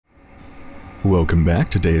Welcome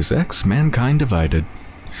back to Deus Ex, Mankind Divided.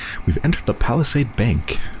 We've entered the Palisade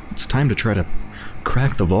Bank. It's time to try to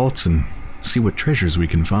crack the vaults and see what treasures we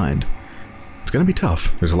can find. It's gonna be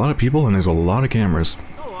tough. There's a lot of people and there's a lot of cameras.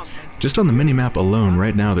 Just on the minimap alone,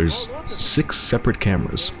 right now, there's 6 separate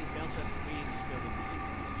cameras.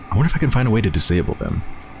 I wonder if I can find a way to disable them.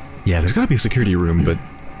 Yeah, there's gotta be a security room, but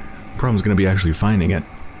the problem's gonna be actually finding it.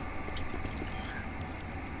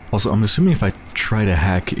 Also, I'm assuming if I try to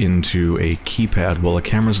hack into a keypad while a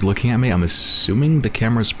camera's looking at me, I'm assuming the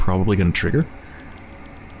camera's probably gonna trigger?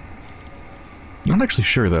 Not actually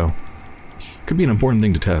sure, though. Could be an important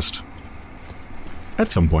thing to test.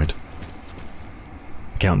 At some point.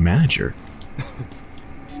 Account manager.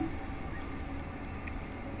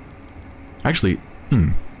 Actually,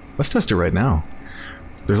 let's test it right now.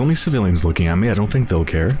 There's only civilians looking at me, I don't think they'll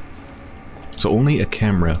care. So only a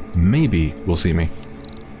camera, maybe, will see me.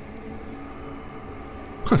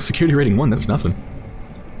 Huh, security rating 1, that's nothing.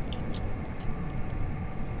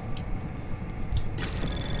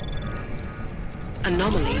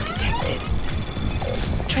 Anomaly detected.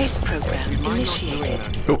 Trace program initiated.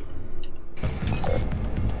 Oh.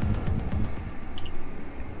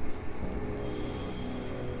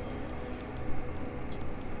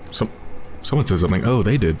 Someone said something. Oh,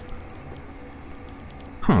 they did.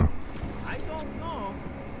 Huh.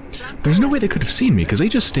 There's no way they could have seen me, because they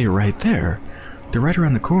just stay right there. They're right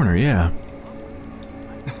around the corner, yeah.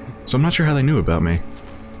 So I'm not sure how they knew about me.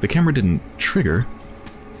 The camera didn't trigger.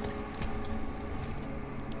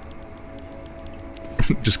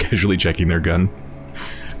 Just casually checking their gun.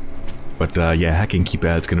 But yeah, hacking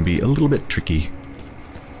keypad's gonna be a little bit tricky.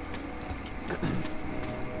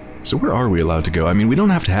 So where are we allowed to go? I mean, we don't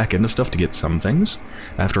have to hack into stuff to get some things.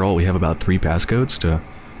 After all, we have about 3 passcodes to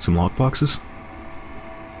some lockboxes.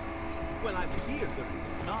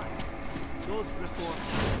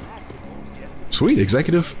 Sweet,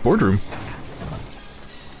 executive boardroom.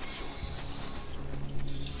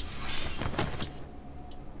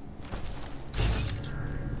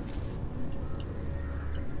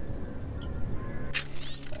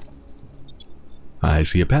 I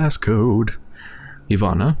see a passcode.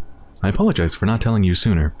 Ivana, I apologize for not telling you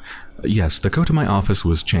sooner. Yes, the code to my office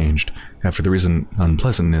was changed after the recent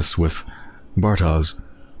unpleasantness with Bartosz.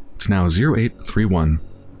 It's now 0831.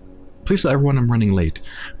 Please tell everyone I'm running late,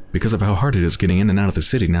 because of how hard it is getting in and out of the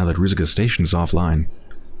city now that Ruziga Station is offline.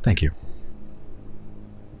 Thank you.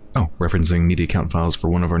 Oh, referencing media account files for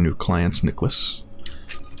one of our new clients, Nicholas.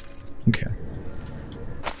 Okay.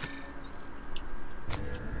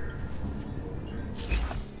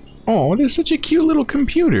 Oh, there's such a cute little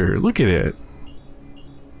computer. Look at it.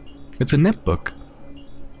 It's a netbook.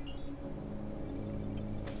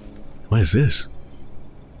 What is this?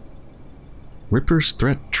 Ripper's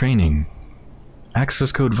threat training.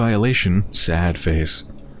 Access code violation. Sad face.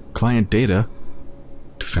 Client data.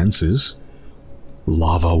 Defenses.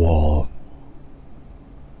 Lava wall.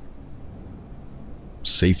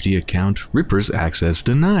 Safety account. Ripper's access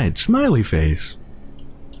denied. Smiley face.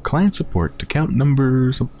 Client support, account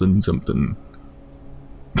number, something, something.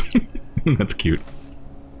 That's cute.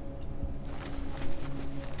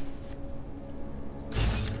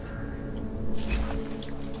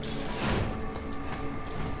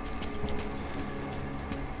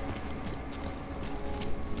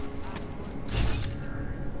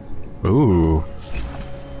 Ooh.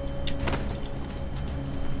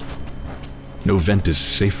 No vent is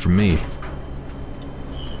safe for me.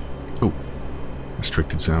 Oh.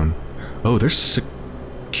 Restricted zone. Oh, there's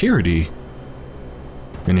security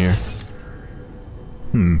in here.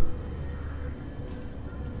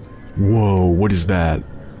 Whoa, what is that?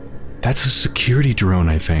 That's a security drone,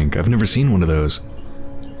 I think. I've never seen one of those.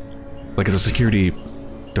 Like, it's a security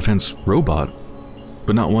defense robot,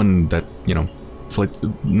 but not one that, you know,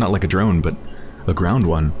 not like a drone, but a ground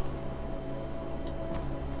one.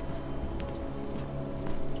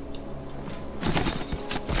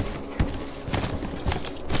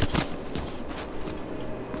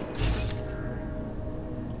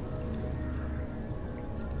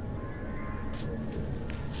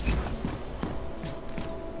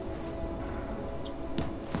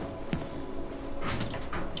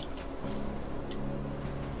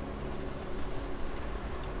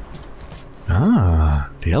 Ah,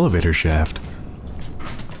 the elevator shaft.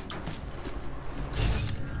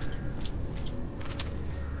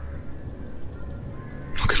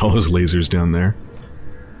 Look at all those lasers down there.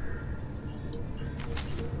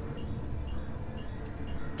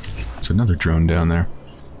 There's another drone down there.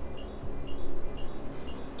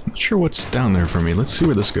 Not sure what's down there for me. Let's see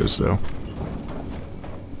where this goes, though.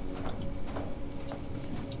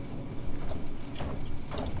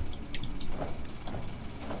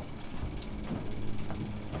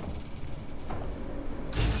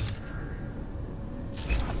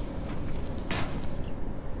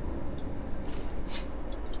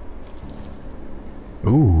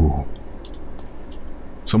 Ooh.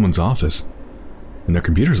 Someone's office. And their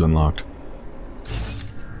computer's unlocked.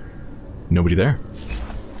 Nobody there.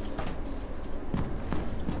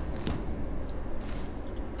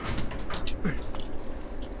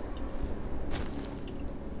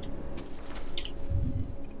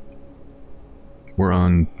 We're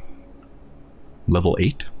on level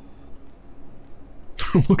 8?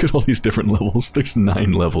 Look at all these different levels. There's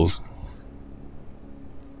 9 levels.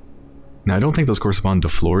 Now, I don't think those correspond to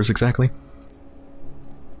floors exactly.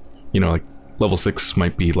 You know, like, level 6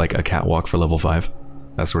 might be like a catwalk for level 5.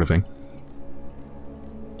 That sort of thing.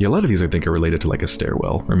 Yeah, a lot of these I think are related to like a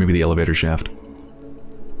stairwell, or maybe the elevator shaft.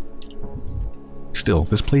 Still,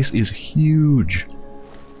 this place is huge.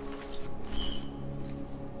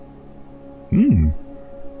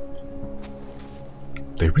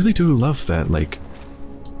 They really do love that, like,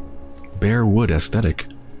 bare wood aesthetic.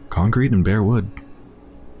 Concrete and bare wood.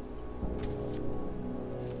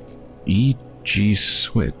 EG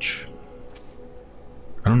switch.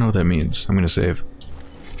 I don't know what that means. I'm gonna save.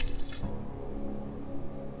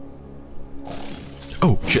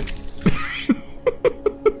 Oh, shit.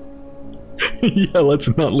 Yeah,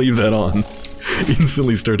 let's not leave that on.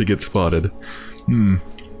 Instantly start to get spotted.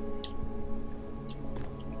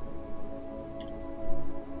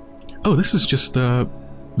 Oh, this is just the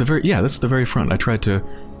very... Yeah, that's the very front. I tried to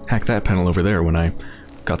hack that panel over there when I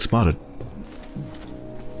got spotted.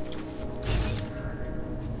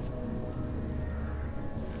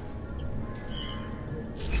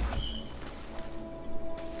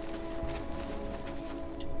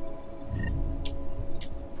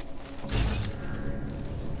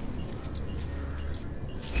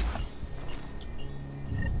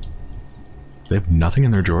 They have nothing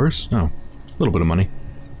in their drawers? Oh, a little bit of money.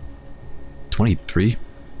 23.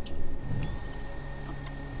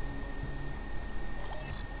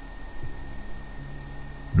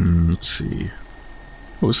 Let's see.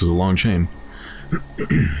 Oh, this is a long chain.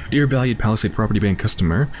 Dear valued Palisade Property Bank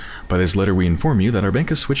customer, by this letter we inform you that our bank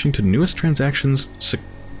is switching to newest transactions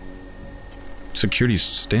security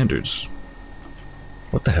standards.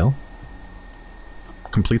 What the hell?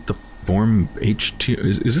 Complete the form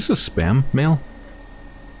H2. Is this a spam mail?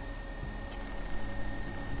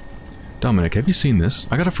 Dominic, have you seen this?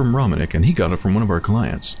 I got it from Romanic, and he got it from one of our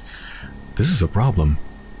clients. This is a problem.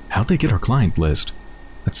 How'd they get our client list?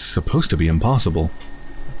 That's supposed to be impossible.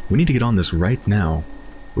 We need to get on this right now.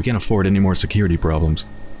 We can't afford any more security problems.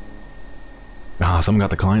 Ah, someone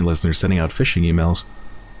got the client list and they're sending out phishing emails.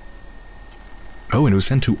 Oh, and it was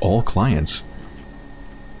sent to all clients.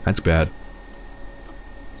 That's bad.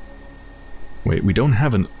 Wait, we don't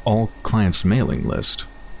have an all clients mailing list.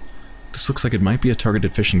 This looks like it might be a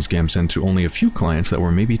targeted phishing scam sent to only a few clients that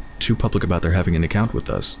were maybe too public about their having an account with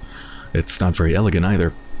us. It's not very elegant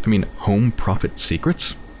either. I mean, home profit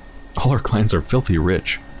secrets? All our clients are filthy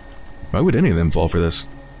rich. Why would any of them fall for this?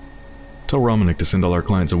 Tell Romanic to send all our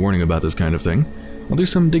clients a warning about this kind of thing. I'll do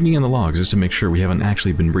some digging in the logs just to make sure we haven't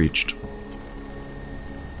actually been breached.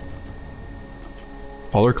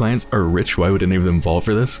 All our clients are rich? Why would any of them fall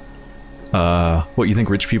for this? What, you think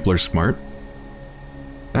rich people are smart?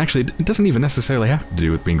 Actually, it doesn't even necessarily have to do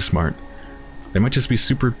with being smart. They might just be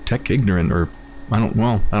super tech ignorant, or... I don't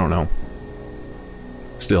know.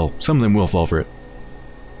 Still, some of them will fall for it.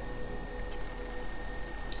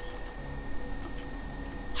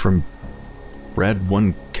 From Brad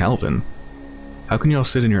 1 Calvin. How can you all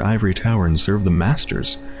sit in your ivory tower and serve the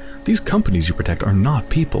masters? These companies you protect are not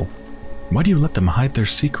people. Why do you let them hide their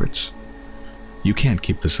secrets? You can't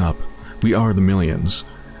keep this up. We are the millions.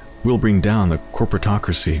 We'll bring down the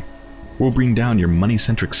corporatocracy. We'll bring down your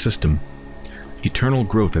money-centric system. Eternal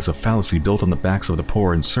growth is a fallacy built on the backs of the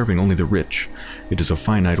poor and serving only the rich. It is a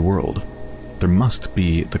finite world. There must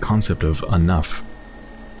be the concept of enough.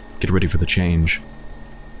 Get ready for the change.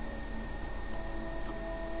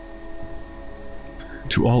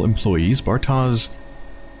 To all employees, Bartosz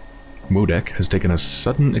Modek has taken a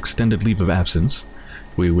sudden extended leave of absence.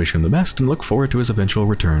 We wish him the best and look forward to his eventual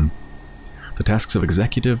return. The tasks of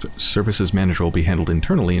Executive Services Manager will be handled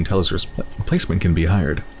internally until his replacement can be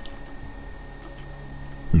hired.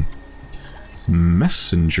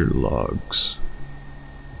 Messenger logs.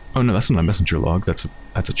 Oh no, that's not a messenger log, that's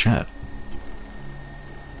a chat.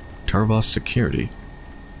 Tarvos Security.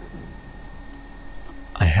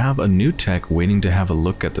 I have a new tech waiting to have a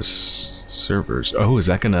look at the servers. Oh, is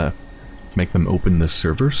that gonna make them open the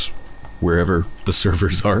servers? Wherever the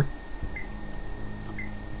servers are?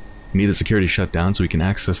 We need the security shut down so we can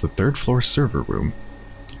access the 3rd floor server room.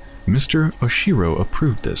 Mr. Oshiro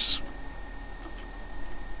approved this.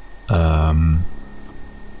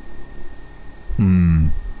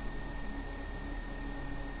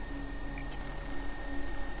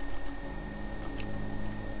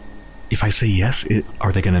 If I say yes,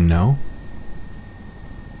 are they gonna know?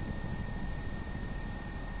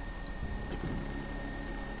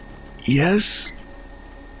 Yes?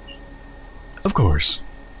 Of course.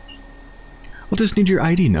 I'll just need your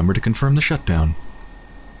ID number to confirm the shutdown.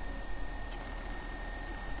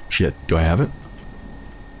 Shit, do I have it?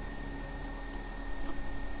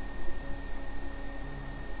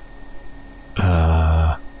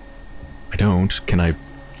 I don't. Can I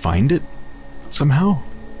find it somehow?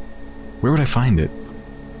 Where would I find it?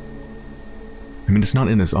 I mean, it's not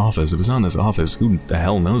in this office. If it's not in this office, who the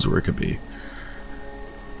hell knows where it could be?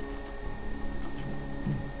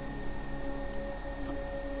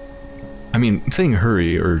 I mean, saying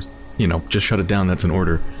hurry or, you know, just shut it down, that's an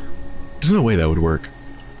order. There's no way that would work.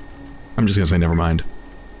 I'm just gonna say never mind.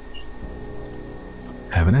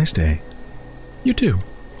 Have a nice day. You too.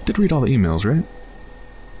 Did read all the emails, right?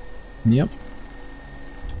 Yep.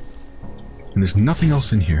 And there's nothing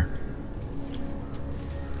else in here.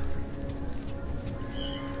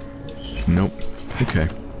 Nope. Okay.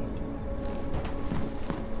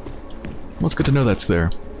 Well, it's good to know that's there.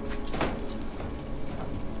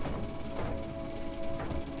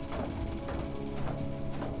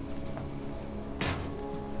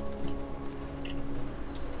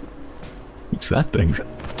 What's that thing?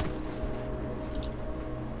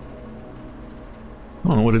 I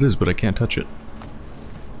don't know what it is, but I can't touch it.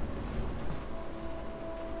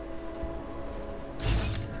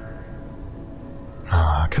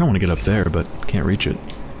 I kind of want to get up there, but can't reach it.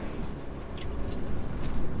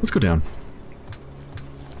 Let's go down.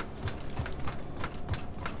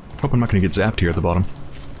 Hope I'm not going to get zapped here at the bottom.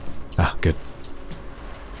 Ah, good.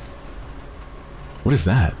 What is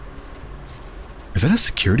that? Is that a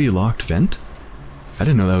security locked vent? I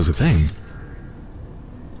didn't know that was a thing.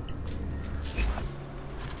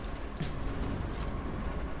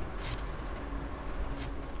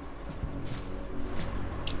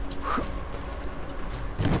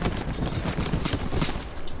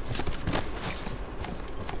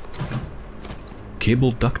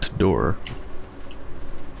 Cable duct door.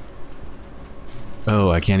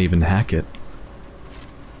 Oh, I can't even hack it.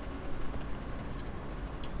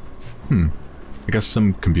 I guess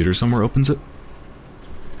some computer somewhere opens it?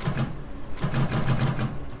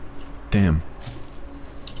 Damn.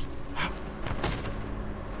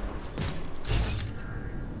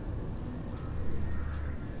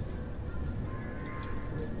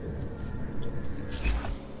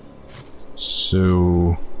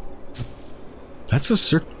 So... that's a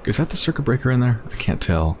is that the circuit breaker in there? I can't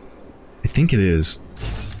tell. I think it is.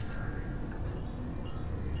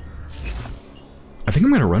 I think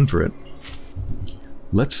I'm gonna run for it.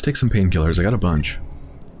 Let's take some painkillers. I got a bunch.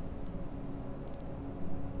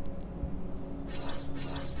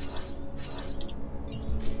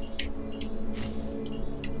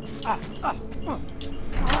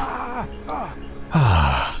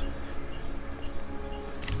 Ah.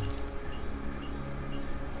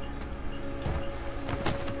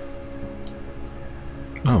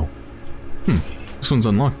 Oh. This one's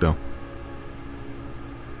unlocked, though.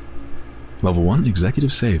 Level 1,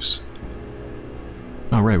 executive safes.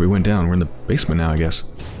 Oh, right, we went down. We're in the basement now, I guess.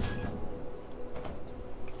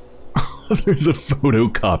 There's a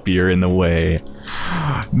photocopier in the way.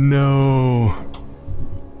 No.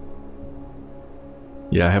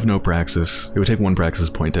 Yeah, I have no praxis. It would take one praxis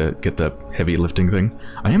point to get the heavy lifting thing.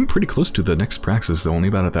 I am pretty close to the next praxis, though. Only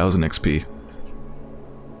about 1000 XP.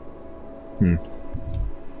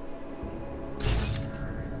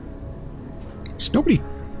 There's nobody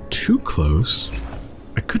too close.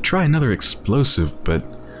 I could try another explosive, but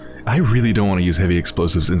I really don't want to use heavy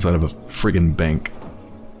explosives inside of a friggin' bank.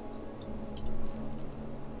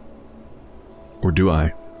 Or do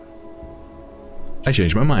I? I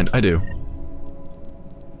changed my mind. I do.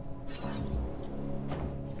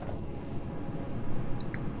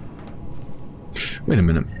 Wait a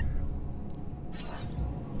minute.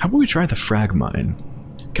 How about we try the frag mine?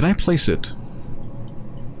 Can I place it?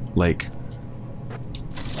 Like...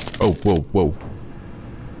 oh, whoa, whoa.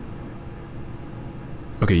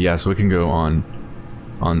 Okay, yeah, so it can go on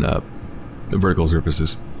the vertical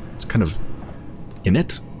surfaces. It's kind of in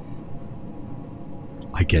it.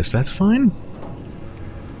 I guess that's fine.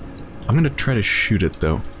 I'm gonna try to shoot it,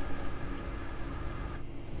 though.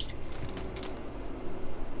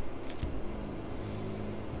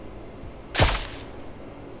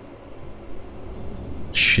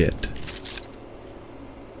 Shit.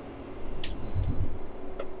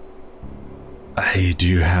 I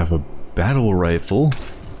do have a battle rifle.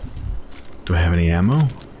 Do I have any ammo?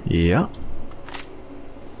 Yeah.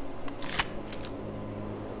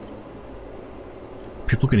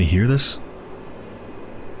 People gonna hear this?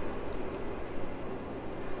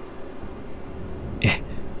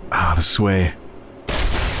 Ah, the sway.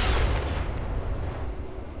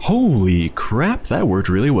 Holy crap, that worked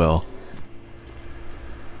really well.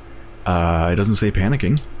 It doesn't say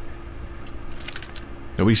panicking.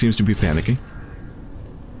 Nobody seems to be panicking.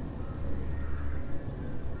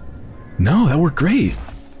 No, that worked great.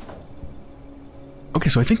 Okay,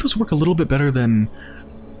 so I think those work a little bit better than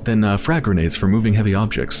frag grenades for moving heavy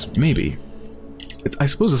objects. Maybe. I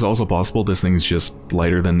suppose it's also possible this thing's just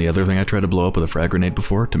lighter than the other thing I tried to blow up with a frag grenade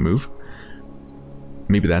before to move.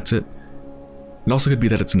 Maybe that's it. It also could be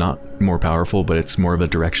that it's not more powerful, but it's more of a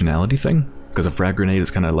directionality thing. Because a frag grenade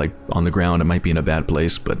is kind of like on the ground, it might be in a bad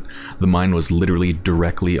place, but the mine was literally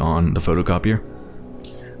directly on the photocopier.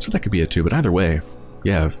 So that could be it too, but either way,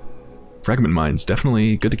 yeah, fragment mines,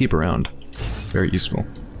 definitely good to keep around. Very useful.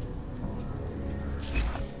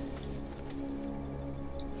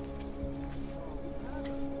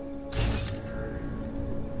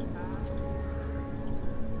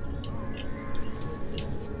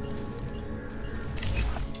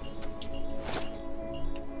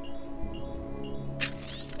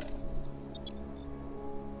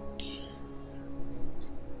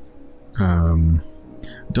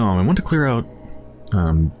 Dom, I want to clear out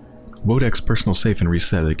Wodek's personal safe and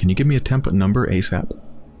reset it. Can you give me a temp number ASAP?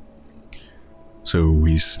 So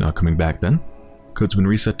he's not coming back then? Code's been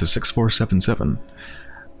reset to 6477.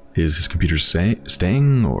 Is his computer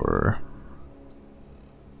staying, or...?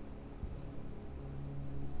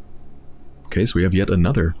 Okay, so we have yet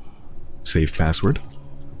another safe password.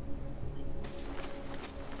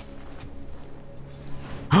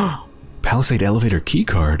 Palisade elevator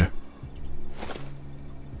keycard.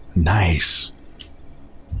 Nice.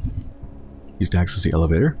 Used to access the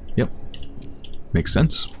elevator. Yep. Makes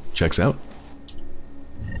sense. Checks out.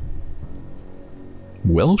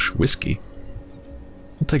 Welsh whiskey.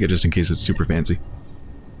 I'll take it just in case it's super fancy.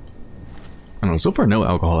 I don't know, so far no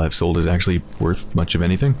alcohol I've sold is actually worth much of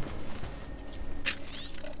anything.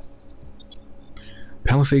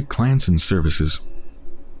 Palisade clients and services.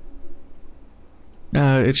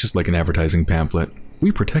 It's just like an advertising pamphlet.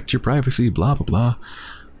 We protect your privacy, blah blah blah.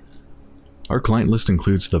 Our client list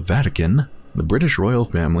includes the Vatican, the British royal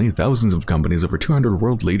family, thousands of companies, over 200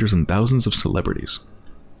 world leaders, and thousands of celebrities.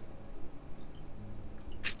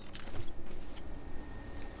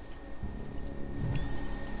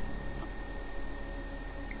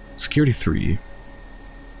 Security 3.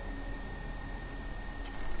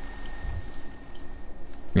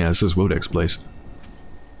 Yeah, this is Wodek's place.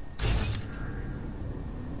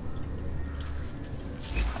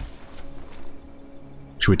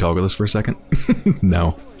 Should we toggle this for a second?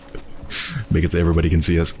 No. Make it so everybody can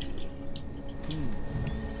see us.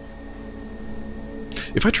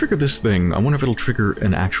 If I trigger this thing, I wonder if it'll trigger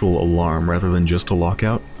an actual alarm rather than just a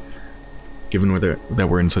lockout. Given that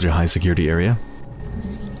we're in such a high security area.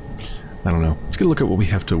 I don't know. Let's get a look at what we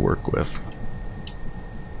have to work with.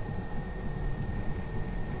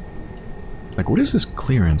 Like, what is this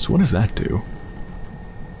clearance? What does that do?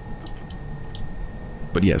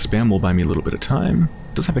 But yeah, spam will buy me a little bit of time.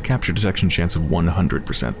 It does have a capture detection chance of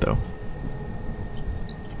 100% though.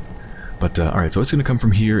 But alright, so it's going to come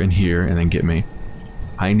from here and then get me.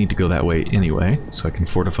 I need to go that way anyway, so I can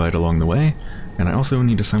fortify it along the way. And I also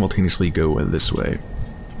need to simultaneously go this way.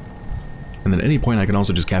 And then at any point I can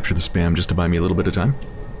also just capture the spam just to buy me a little bit of time.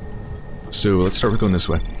 So let's start with going this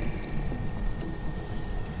way.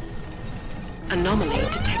 Anomaly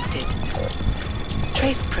detected.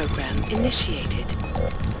 Trace program initiated.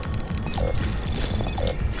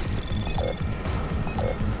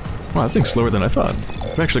 Wow, that thing's slower than I thought.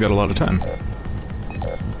 I've actually got a lot of time.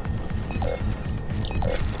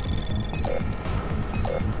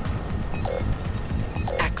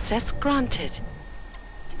 Access granted.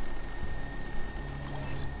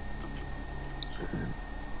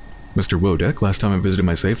 Mr. Wodek, last time I visited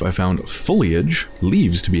my safe, I found foliage,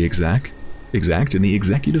 leaves to be exact, in the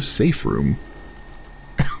executive safe room.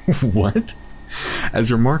 What? As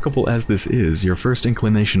remarkable as this is, your first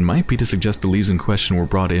inclination might be to suggest the leaves in question were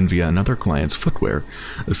brought in via another client's footwear,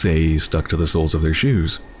 say, stuck to the soles of their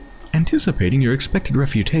shoes. Anticipating your expected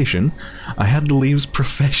refutation, I had the leaves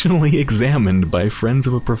professionally examined by friends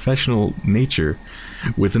of a professional nature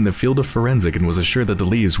within the field of forensic and was assured that the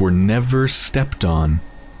leaves were never stepped on.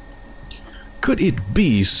 Could it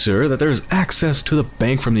be, sir, that there is access to the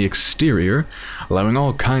bank from the exterior, allowing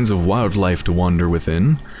all kinds of wildlife to wander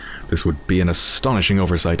within? This would be an astonishing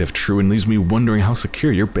oversight if true, and leaves me wondering how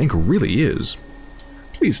secure your bank really is.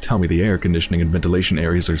 Please tell me the air conditioning and ventilation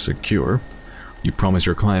areas are secure. You promise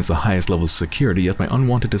your clients the highest level of security, yet my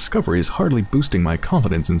unwanted discovery is hardly boosting my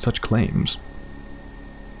confidence in such claims.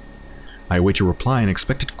 I await your reply and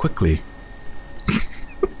expect it quickly.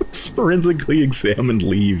 Forensically examined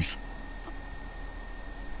leaves.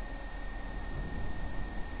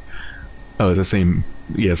 Oh, it's the same,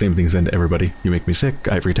 yeah, same thing sent to everybody. You make me sick,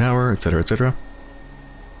 ivory tower, etc., etc.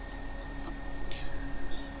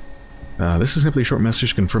 This is simply a short message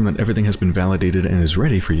to confirm that everything has been validated and is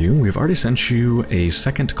ready for you. We have already sent you a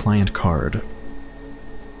second client card.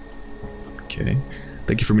 Okay.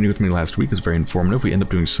 Thank you for meeting with me last week. It was very informative. We end up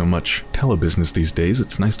doing so much telebusiness these days.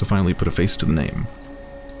 It's nice to finally put a face to the name.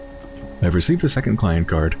 I've received the second client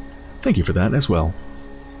card. Thank you for that as well.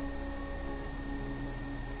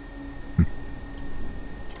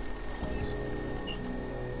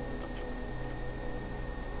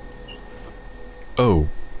 Oh.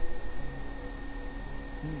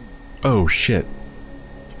 Oh, shit.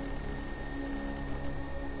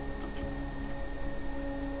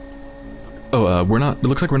 Oh, we're not... It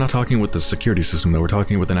looks like we're not talking with the security system, though. We're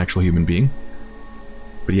talking with an actual human being.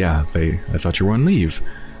 But yeah, I thought you were on leave.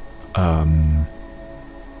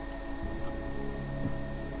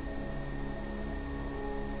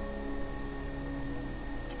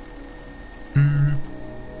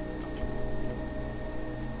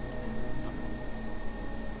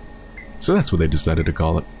 So that's what they decided to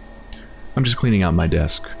call it. I'm just cleaning out my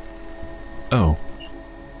desk. Oh.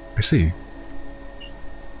 I see.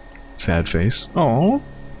 Sad face. Oh.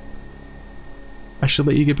 I should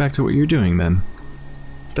let you get back to what you're doing then.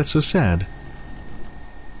 That's so sad.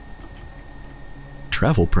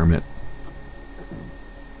 Travel permit.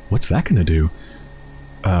 What's that gonna do?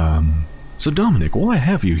 So Dominic, while I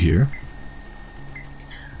have you here,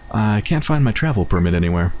 I can't find my travel permit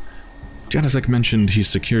anywhere. Janicek mentioned he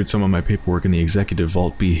secured some of my paperwork in the Executive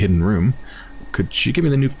Vault B hidden room. Could she give me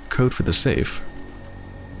the new code for the safe?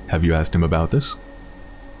 Have you asked him about this?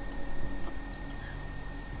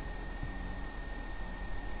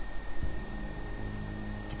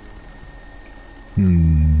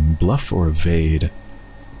 Bluff or evade?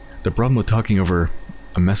 The problem with talking over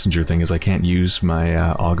a messenger thing is I can't use my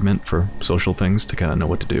augment for social things to kind of know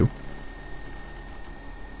what to do.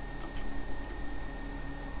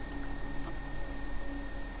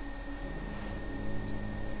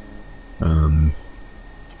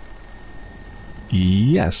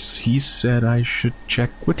 Yes, he said I should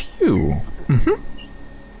check with you.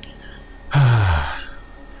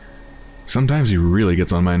 Sometimes he really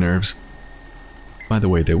gets on my nerves. By the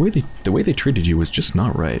way, the way they treated you was just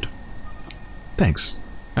not right. Thanks.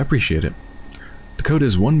 I appreciate it. The code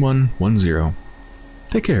is 1110.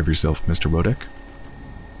 Take care of yourself, Mr. Rodek.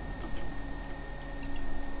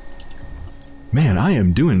 Man, I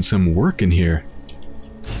am doing some work in here.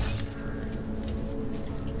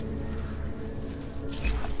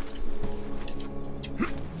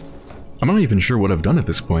 I'm not even sure what I've done at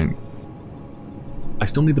this point. I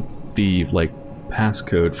still need the like,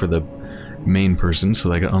 passcode for the main person so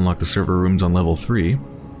that I can unlock the server rooms on level 3.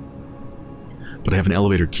 But I have an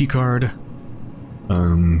elevator keycard.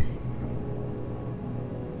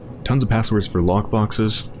 Tons of passwords for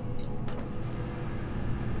lockboxes.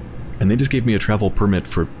 And they just gave me a travel permit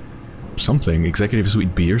for something, Executive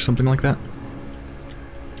Suite B or something like that.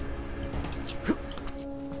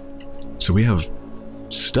 So we have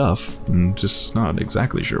stuff, I'm just not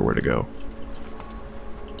exactly sure where to go.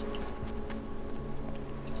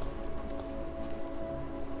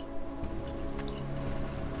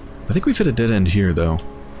 I think we've hit a dead end here, though.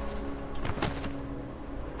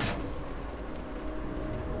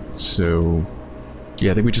 So,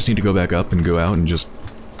 yeah, I think we just need to go back up and go out and just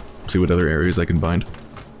see what other areas I can find.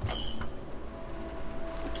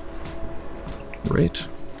 Right?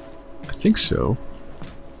 I think so.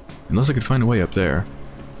 Unless I could find a way up there.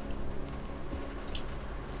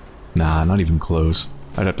 Nah, not even close.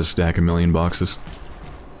 I'd have to stack a million boxes.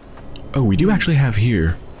 Oh, we do actually have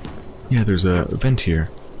here. Yeah, there's a vent here.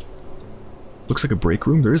 Looks like a break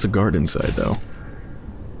room. There is a guard inside, though.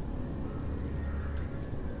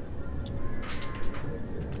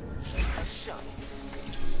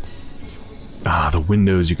 Ah, the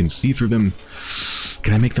windows, you can see through them.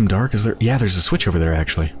 Can I make them dark? Is there... Yeah, there's a switch over there,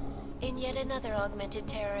 actually. In yet another augmented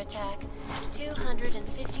terror attack,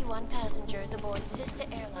 251 passengers aboard Sister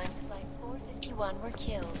Airlines Flight 451 were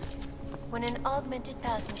killed when an augmented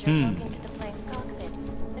passenger broke into the plane's cockpit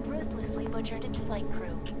and ruthlessly butchered its flight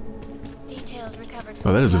crew. Details recovered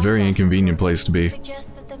from that is a very inconvenient place to be.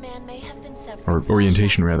 suggest that the man may have been suffering Or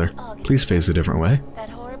orientation, rather. Please face a different way. That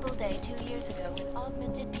horrible day 2 years ago when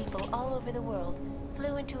augmented people all over the world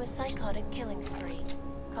flew into a psychotic killing spree,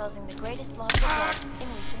 causing the greatest loss of life in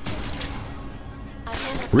recent history. I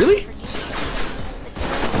cannot Really?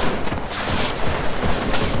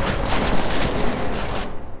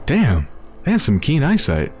 Damn, they have some keen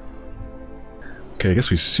eyesight. Okay, I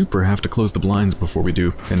guess we super have to close the blinds before we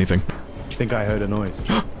do anything. I think I heard a noise.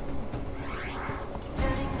 Turning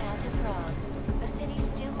now to Prague. The city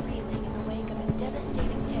still reeling in the wake of a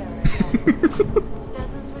devastating terror attack.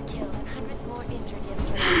 Dozens were killed and hundreds more injured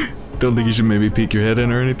yesterday. Don't think you should maybe peek your head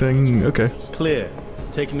in or anything? Okay. Clear.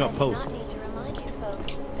 Taking up post. I need to remind you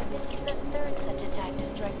folks that this is the third such attack to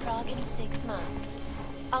strike Prague in 6 months.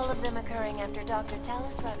 All of them occurring after Dr.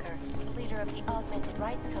 Talis Rucker, leader of the Augmented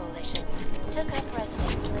Rights Coalition, took up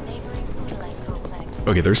residence in the neighboring Palisade complex.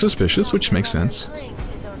 Okay, they're suspicious, which makes sense. Claims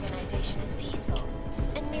his organization is peaceful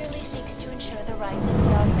and merely seeks to ensure the rights of the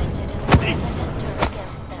augmented and the that has turned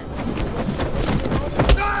against them.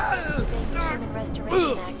 With the Human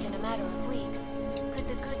Restoration Act in a matter of weeks, could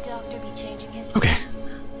the good doctor be changing his Okay,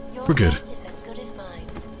 Your we're good. guess is as good as mine.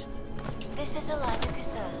 This is Eliza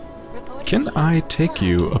Cassell, reporting Can to I you take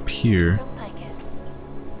you live up here? from Picus.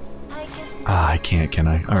 Picus Ah, I is can't, can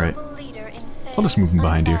I? Alright. global leader in I'll just move him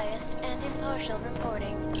behind you. unbiased and impartial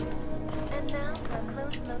reporting. And now for a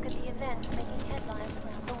close look at the events making headlines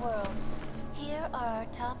around the world. Here are our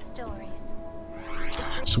top stories.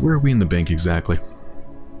 So where are we in the bank exactly?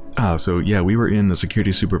 Ah, so yeah, we were in the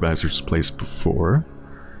security supervisor's place before.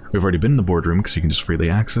 We've already been in the boardroom because you can just freely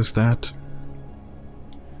access that.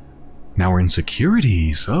 Now we're in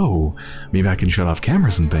security, so maybe I can shut off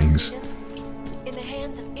cameras and things. In the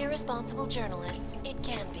hands of irresponsible journalists, it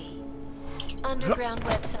can be. Underground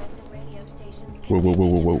websites and radio stations Whoa, whoa, whoa,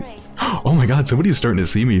 whoa, whoa. continue to praise Oh my god, somebody's starting to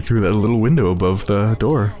see me through that little window above the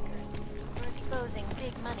door. hackers for exposing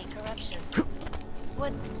big money corruption.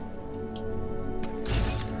 What?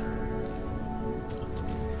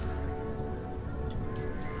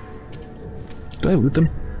 Did I loot them?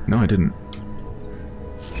 No, I didn't.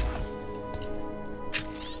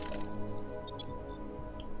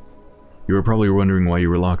 You were probably wondering why you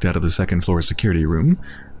were locked out of the second floor security room,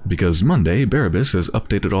 because Monday, Barabbas has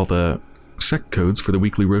updated all the sec codes for the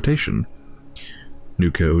weekly rotation. New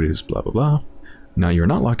code is blah blah blah. Now you're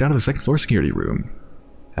not locked out of the second floor security room.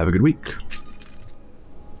 Have a good week.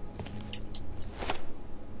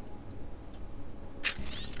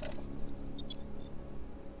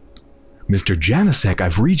 Mr. Janisek,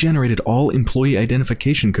 I've regenerated all employee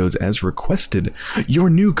identification codes as requested. Your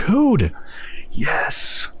new code!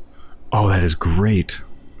 Yes! Oh, that is great.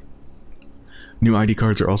 New ID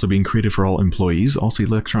cards are also being created for all employees. Also, the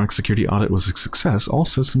electronic security audit was a success. All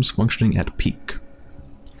systems functioning at peak.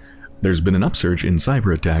 There's been an upsurge in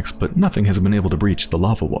cyber attacks, but nothing has been able to breach the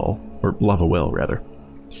lava wall. Or lava well, rather.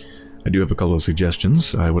 I do have a couple of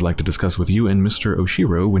suggestions I would like to discuss with you and Mr.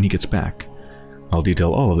 Oshiro when he gets back. I'll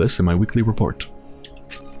detail all of this in my weekly report.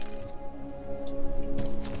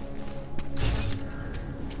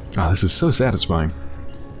 Ah, this is so satisfying.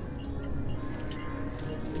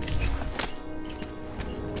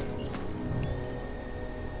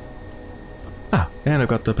 Ah, and I've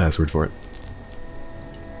got the password for it.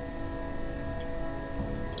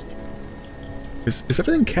 Is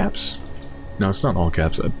everything caps? No, it's not all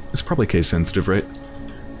caps. It's probably case sensitive, right?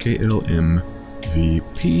 KLMVP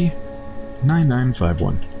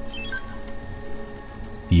 9951.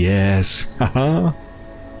 Yes! Haha!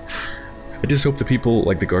 I just hope the people,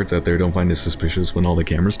 like the guards out there, don't find it suspicious when all the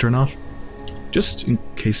cameras turn off. Just in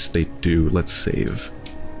case they do, let's save.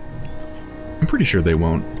 I'm pretty sure they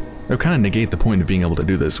won't. That would kind of negate the point of being able to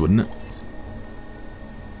do this, wouldn't it?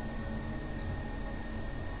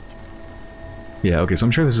 Yeah, okay, so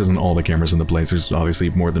I'm sure this isn't all the cameras in the place. There's obviously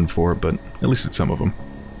more than 4, but at least it's some of them.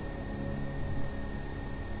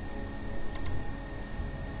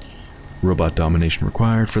 Robot domination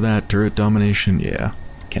required for that. Turret domination, yeah.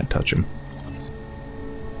 Can't touch him.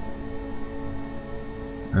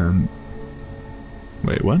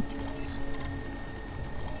 Wait, what?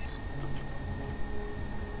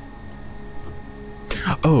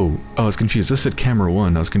 Oh, I was confused. This said camera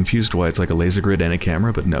 1. I was confused why it's like a laser grid and a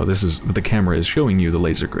camera, but no, this is the camera is showing you the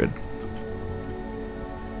laser grid.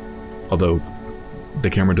 Although the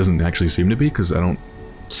camera doesn't actually seem to be, because I don't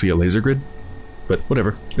see a laser grid. But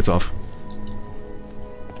whatever, it's off.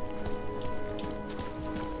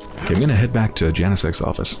 Okay, I'm gonna head back to Janisek's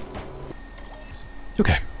office.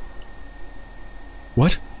 Okay.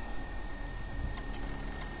 What?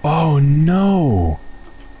 Oh no!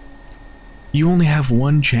 You only have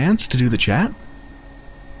one chance to do the chat?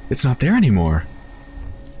 It's not there anymore.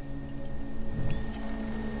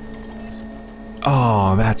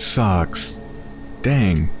 Oh, that sucks.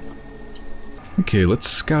 Dang. Okay, let's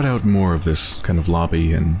scout out more of this kind of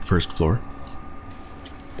lobby and first floor.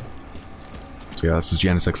 So yeah, this is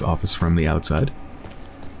Janisek's office from the outside.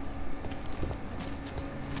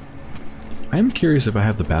 I am curious if I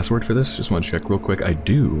have the password for this. Just want to check real quick. I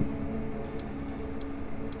do.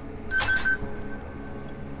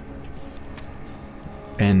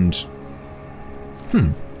 And...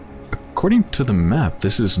 according to the map,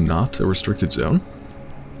 this is not a restricted zone.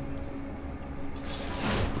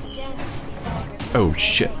 Oh,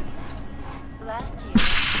 shit.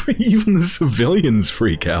 Even the civilians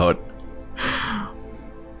freak out.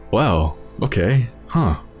 Wow, okay,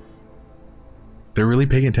 huh. They're really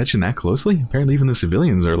paying attention that closely? Apparently even the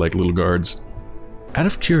civilians are like little guards. Out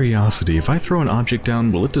of curiosity, if I throw an object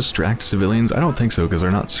down, will it distract civilians? I don't think so, because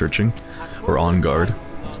they're not searching or on guard.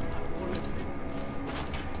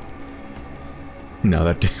 No,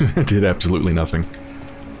 that did absolutely nothing.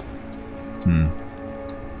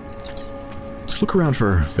 Let's look around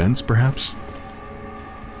for vents, perhaps.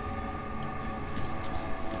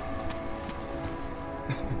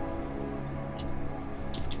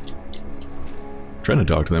 Trying to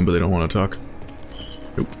talk to them, but they don't want to talk.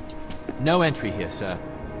 Nope. No entry here, sir.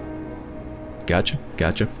 Gotcha,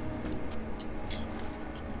 gotcha.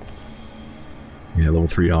 Yeah, level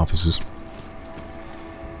 3 offices.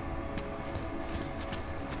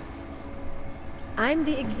 I'm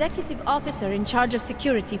the executive officer in charge of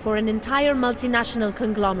security for an entire multinational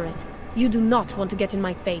conglomerate. You do not want to get in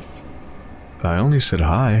my face. I only said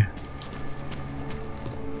hi.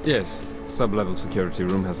 Yes. Sub-level security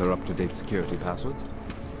room has our up-to-date security passwords.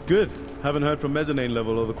 Good. Haven't heard from mezzanine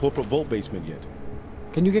level or the corporate vault basement yet.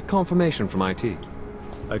 Can you get confirmation from IT?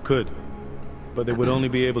 I could, but they would only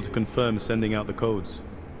be able to confirm sending out the codes.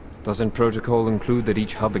 Doesn't protocol include that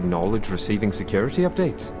each hub acknowledge receiving security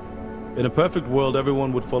updates? In a perfect world,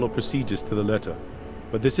 everyone would follow procedures to the letter.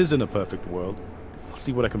 But this isn't a perfect world. I'll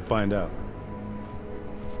see what I can find out.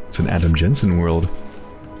 It's an Adam Jensen world.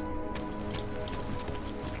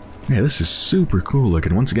 Yeah, this is super cool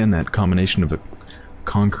looking. Once again, that combination of the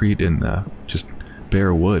concrete and just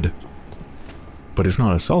bare wood. But it's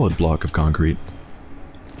not a solid block of concrete.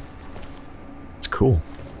 It's cool.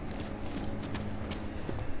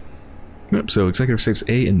 Yep, so executive safes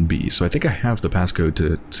A and B. So I think I have the passcode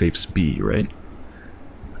to safes B, right?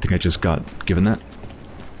 I think I just got given that.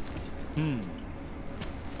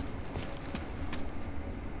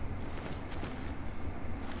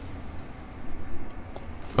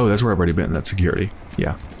 Oh, that's where I've already been. That's security.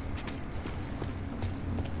 Yeah.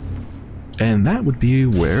 And that would be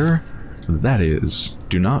where that is.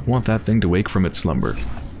 Do not want that thing to wake from its slumber.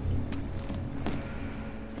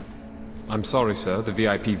 I'm sorry, sir. The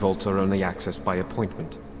VIP vaults are only accessed by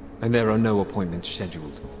appointment. And there are no appointments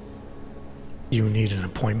scheduled. You need an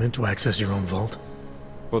appointment to access your own vault?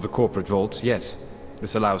 For the corporate vaults, yes.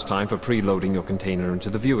 This allows time for preloading your container into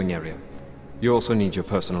the viewing area. You also need your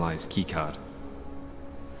personalized keycard.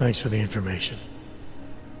 Thanks for the information.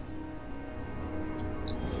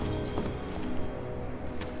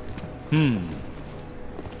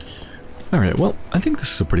 Alright, well, I think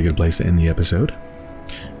this is a pretty good place to end the episode.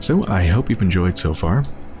 So, I hope you've enjoyed so far.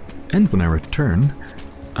 And when I return,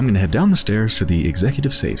 I'm going to head down the stairs to the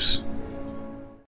executive safes.